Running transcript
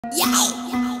Sugar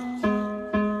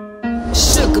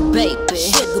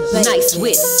baby, nice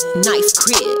whip, nice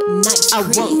crib, I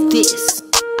want this,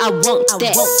 I want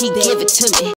that, he give it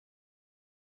to me.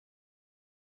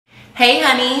 Hey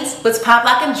honeys, what's pop,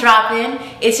 lock, and dropping?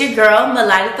 It's your girl,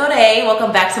 MeeLizjah.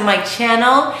 Welcome back to my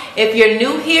channel. If you're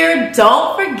new here,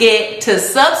 don't forget to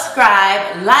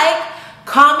subscribe, like,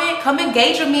 comment, come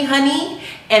engage with me, honey.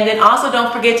 And then also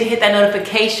don't forget to hit that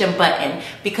notification button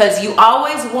because you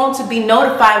always want to be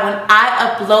notified when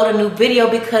I upload a new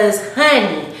video because,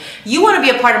 honey, you want to be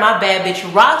a part of my bad bitch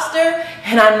roster,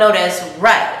 and I know that's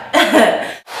right.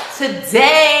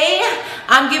 Today,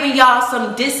 I'm giving y'all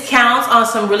some discounts on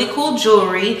some really cool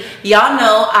jewelry. Y'all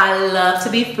know I love to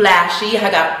be flashy.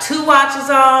 I got 2 watches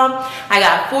on. I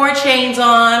got 4 chains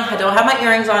on. I don't have my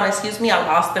earrings on. Excuse me, I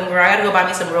lost them, girl. I gotta go buy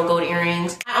me some real gold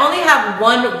earrings. I only have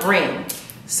 1 ring.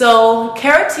 So,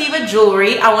 Karativa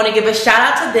Jewelry, I want to give a shout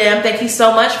out to them. Thank you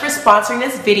so much for sponsoring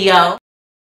this video.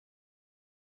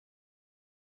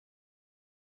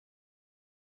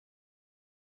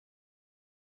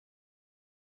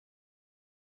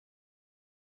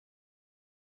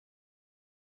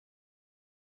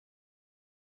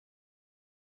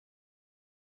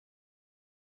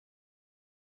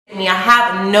 I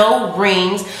have no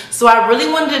rings, so I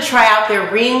really wanted to try out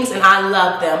their rings, and I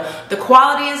love them. The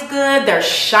quality is good, they're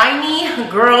shiny,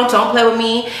 girl, don't play with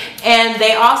me, and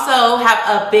they also have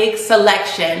a big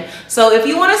selection. So if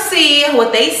you want to see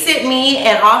what they sent me,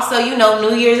 and also, you know,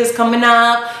 New Year's is coming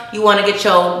up, you want to get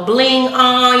your bling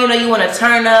on, you know, you want to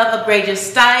turn up, upgrade your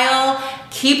style,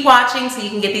 keep watching so you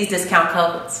can get these discount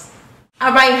codes.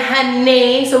 All right,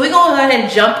 honey, so we're gonna go ahead and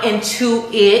jump into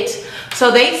it. So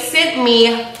they sent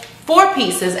me 4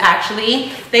 pieces,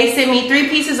 actually. They sent me 3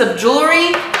 pieces of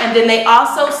jewelry, and then they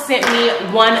also sent me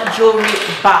 1 jewelry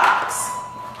box.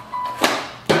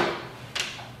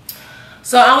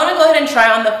 So I want to go ahead and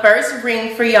try on the first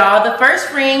ring for y'all. The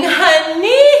first ring,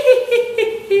 honey.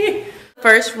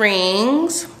 First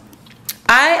rings.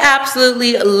 I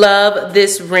absolutely love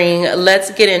this ring.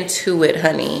 Let's get into it,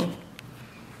 honey.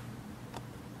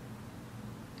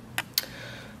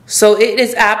 So it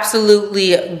is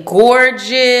absolutely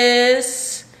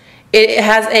gorgeous. It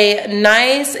has a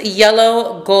nice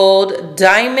yellow gold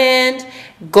diamond,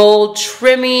 gold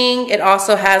trimming. It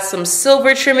also has some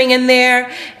silver trimming in there.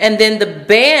 And then the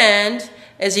band,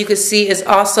 as you can see, is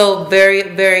also very,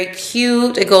 very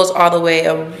cute. It goes all the way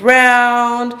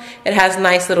around. It has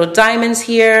nice little diamonds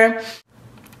here.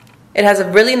 It has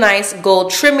a really nice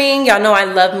gold trimming. Y'all know I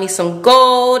love me some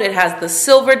gold. It has the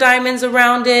silver diamonds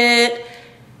around it.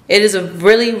 It is a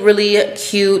really, really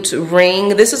cute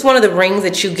ring. This is one of the rings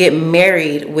that you get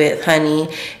married with, honey.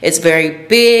 It's very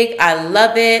big. I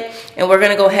love it. And we're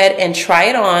going to go ahead and try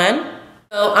it on.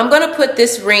 So I'm going to put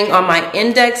this ring on my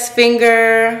index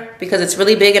finger because it's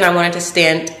really big and I want it to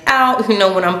stand out. You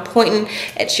know, when I'm pointing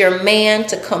at your man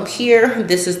to come here,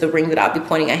 this is the ring that I'll be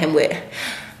pointing at him with.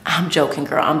 I'm joking,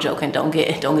 girl. I'm joking. Don't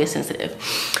get sensitive.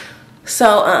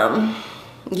 So,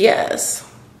 yes.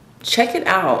 Check it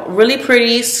out. Really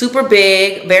pretty, super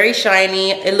big, very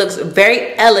shiny. It looks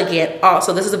very elegant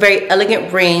also. This is a very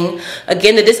elegant ring.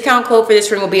 Again, the discount code for this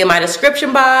ring will be in my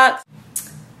description box.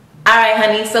 All right,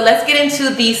 honey, so let's get into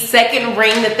the second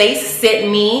ring that they sent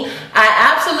me.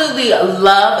 I absolutely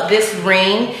love this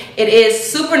ring. It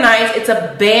is super nice. It's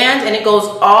a band and it goes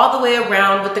all the way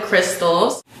around with the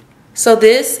crystals. So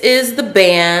this is the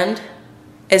band.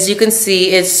 As you can see,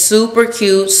 it's super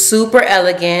cute, super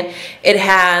elegant. It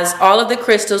has all of the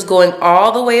crystals going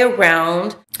all the way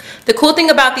around. The cool thing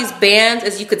about these bands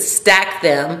is you could stack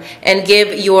them and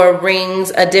give your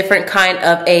rings a different kind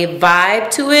of a vibe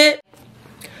to it.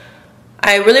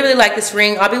 I really, really like this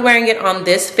ring. I'll be wearing it on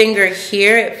this finger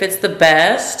here. It fits the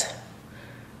best.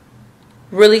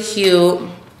 Really cute,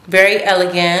 very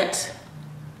elegant.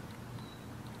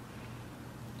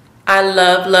 I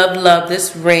love, love, love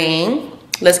this ring.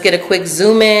 Let's get a quick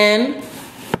zoom in.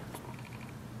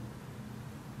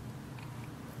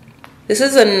 This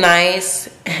is a nice,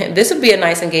 this would be a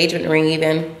nice engagement ring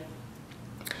even.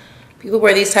 People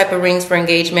wear these type of rings for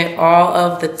engagement all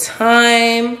of the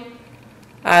time.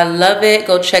 I love it.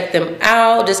 Go check them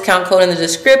out. Discount code in the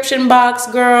description box,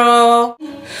 girl.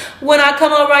 When I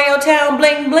come around your town,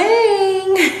 bling,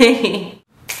 bling.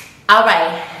 All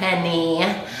right, honey.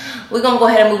 We're going to go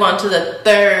ahead and move on to the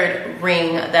third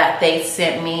ring that they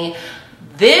sent me.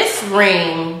 This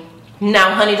ring,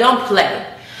 now honey, don't play.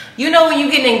 You know when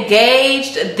you get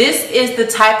engaged, this is the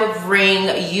type of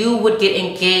ring you would get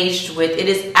engaged with. It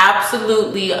is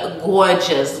absolutely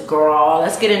gorgeous, girl.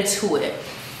 Let's get into it.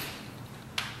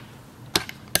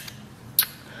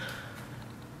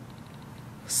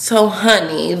 So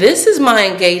honey, this is my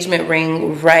engagement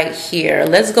ring right here.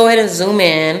 Let's go ahead and zoom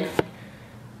in.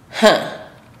 Huh.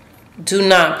 Do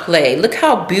not play. Look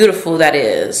how beautiful that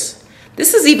is.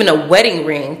 This is even a wedding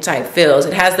ring type feels.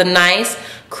 It has the nice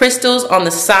crystals on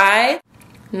the side.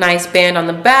 Nice band on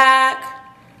the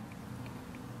back.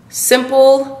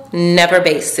 Simple, never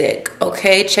basic.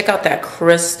 Okay, check out that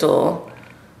crystal.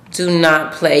 Do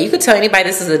not play. You could tell anybody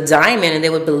this is a diamond and they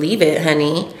would believe it,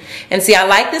 honey. And see, I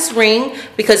like this ring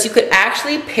because you could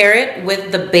actually pair it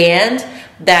with the band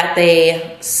that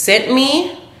they sent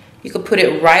me. You could put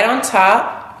it right on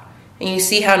top and you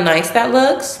see how nice that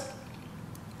looks?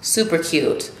 Super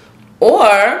cute.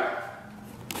 Or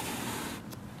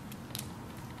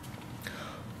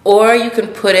you can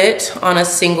put it on a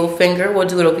single finger. We'll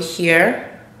do it over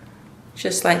here,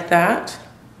 just like that.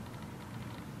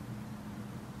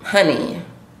 Honey,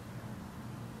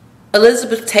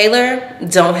 Elizabeth Taylor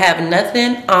don't have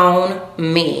nothing on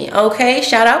me, okay?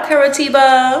 Shout out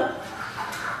Karativa.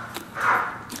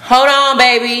 Hold on,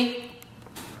 baby.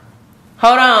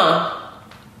 Hold on.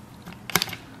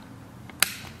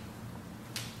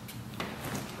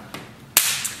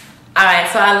 All right,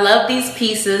 so I love these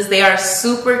pieces. They are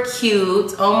super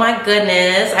cute. Oh my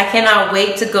goodness, I cannot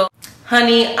wait to go.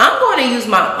 Honey, I'm going to use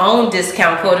my own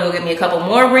discount code to go get me a couple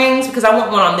more rings because I want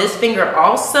one on this finger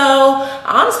also.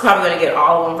 I'm just probably going to get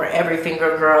all of them for every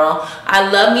finger, girl.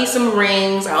 I love me some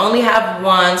rings. I only have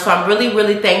one, so I'm really,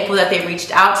 really thankful that they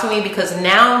reached out to me because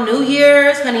now, New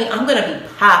Year's, honey, I'm going to be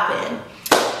popping.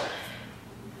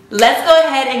 Let's go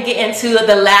ahead and get into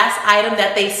the last item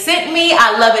that they sent me.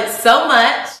 I love it so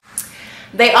much.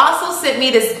 They also sent me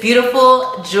this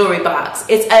beautiful jewelry box.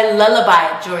 It's a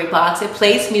lullaby jewelry box. It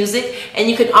plays music, and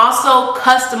you can also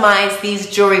customize these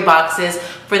jewelry boxes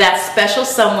for that special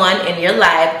someone in your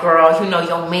life, girl. You know,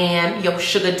 your man, your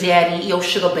sugar daddy, your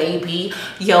sugar baby,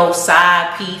 your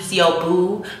side piece, your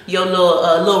boo, your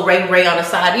little Ray Ray on the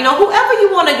side. You know, whoever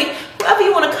you want to get, whoever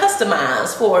you want to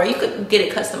customize for, you could get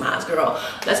it customized, girl.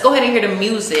 Let's go ahead and hear the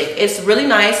music. It's really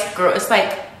nice, girl.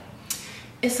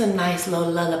 It's a nice little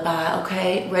lullaby,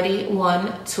 okay? Ready?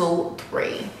 1, 2,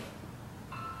 3.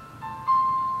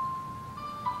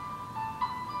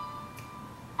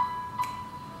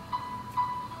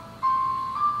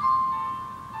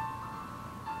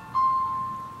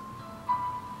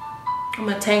 I'm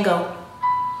a tango.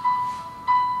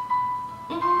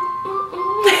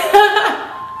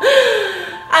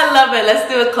 I love it. Let's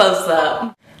do a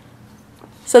close-up.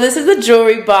 So this is the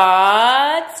jewelry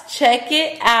box. Check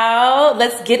it out.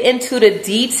 Let's get into the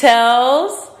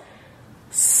details.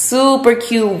 Super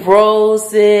cute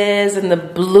roses and the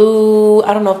blue.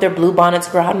 I don't know if they're blue bonnets,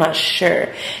 girl. I'm not sure.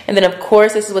 And then, of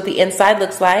course, this is what the inside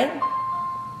looks like.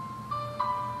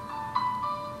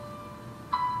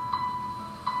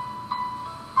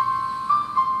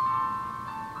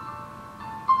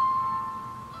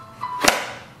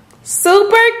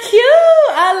 Super cute.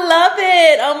 I love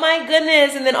it. Oh my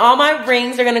goodness. And then all my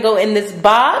rings are gonna go in this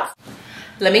box.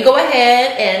 Let me go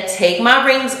ahead and take my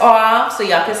rings off so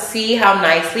y'all can see how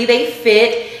nicely they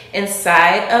fit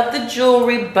inside of the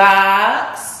jewelry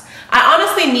box. I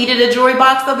honestly needed a jewelry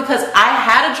box though because I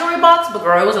had a jewelry box, but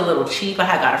girl, it was a little cheap. I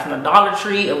had got it from the Dollar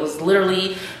Tree. It was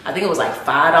literally, I think it was like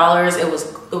 $5. It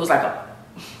was like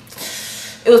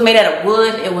it was made out of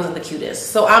wood. It wasn't the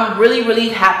cutest. So I'm really, really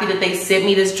happy that they sent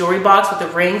me this jewelry box with the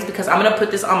rings because I'm gonna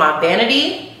put this on my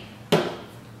vanity.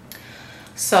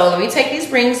 So let me take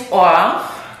these rings off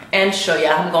and show you.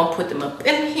 I'm gonna put them up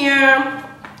in here.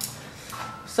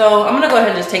 So I'm gonna go ahead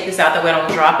and just take this out that way I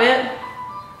don't drop it.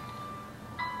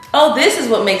 Oh, this is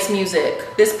what makes music,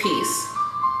 this piece.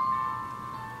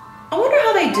 I wonder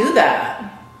how they do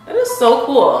that. That is so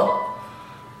cool.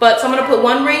 But so I'm gonna put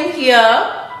one ring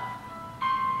here,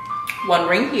 one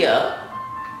ring here,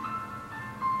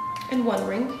 and one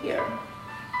ring here.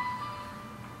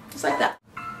 Just like that.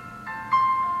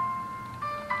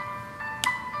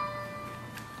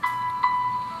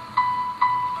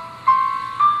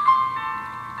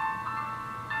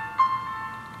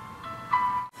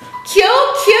 Cute,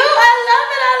 cute. I love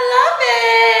it. I love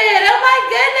it. Oh my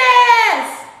goodness.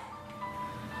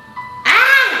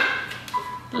 Ah!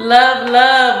 Love,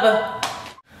 love.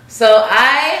 So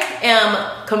I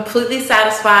am completely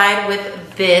satisfied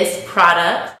with this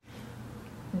product.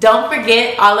 Don't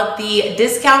forget, all of the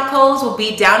discount codes will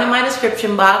be down in my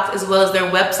description box as well as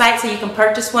their website so you can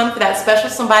purchase one for that special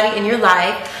somebody in your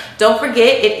life. Don't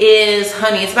forget, it is,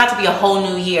 honey, it's about to be a whole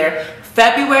new year.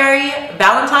 February,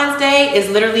 Valentine's Day is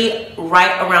literally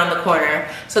right around the corner.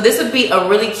 So this would be a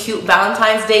really cute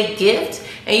Valentine's Day gift.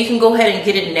 And and you can go ahead and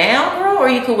get it now, girl, or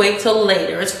you can wait till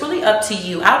later. It's really up to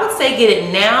you. I would say get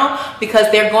it now because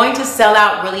they're going to sell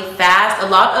out really fast. A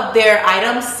lot of their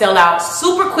items sell out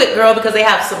super quick, girl, because they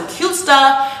have some cute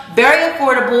stuff, very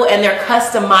affordable, and they're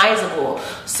customizable.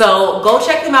 So go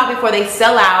check them out before they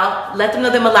sell out. Let them know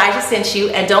that MeeLizjah sent you,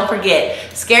 and don't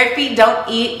forget, scared feet don't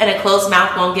eat and a closed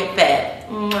mouth won't get fed.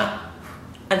 Mwah.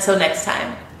 Until next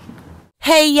time.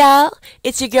 Hey y'all,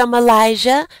 it's your girl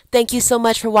MeeLizjah. Thank you so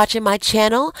much for watching my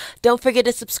channel. Don't forget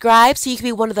to subscribe so you can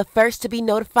be one of the first to be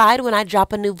notified when I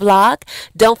drop a new vlog.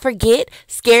 Don't forget,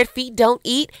 scared feet don't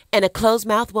eat and a closed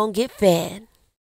mouth won't get fed.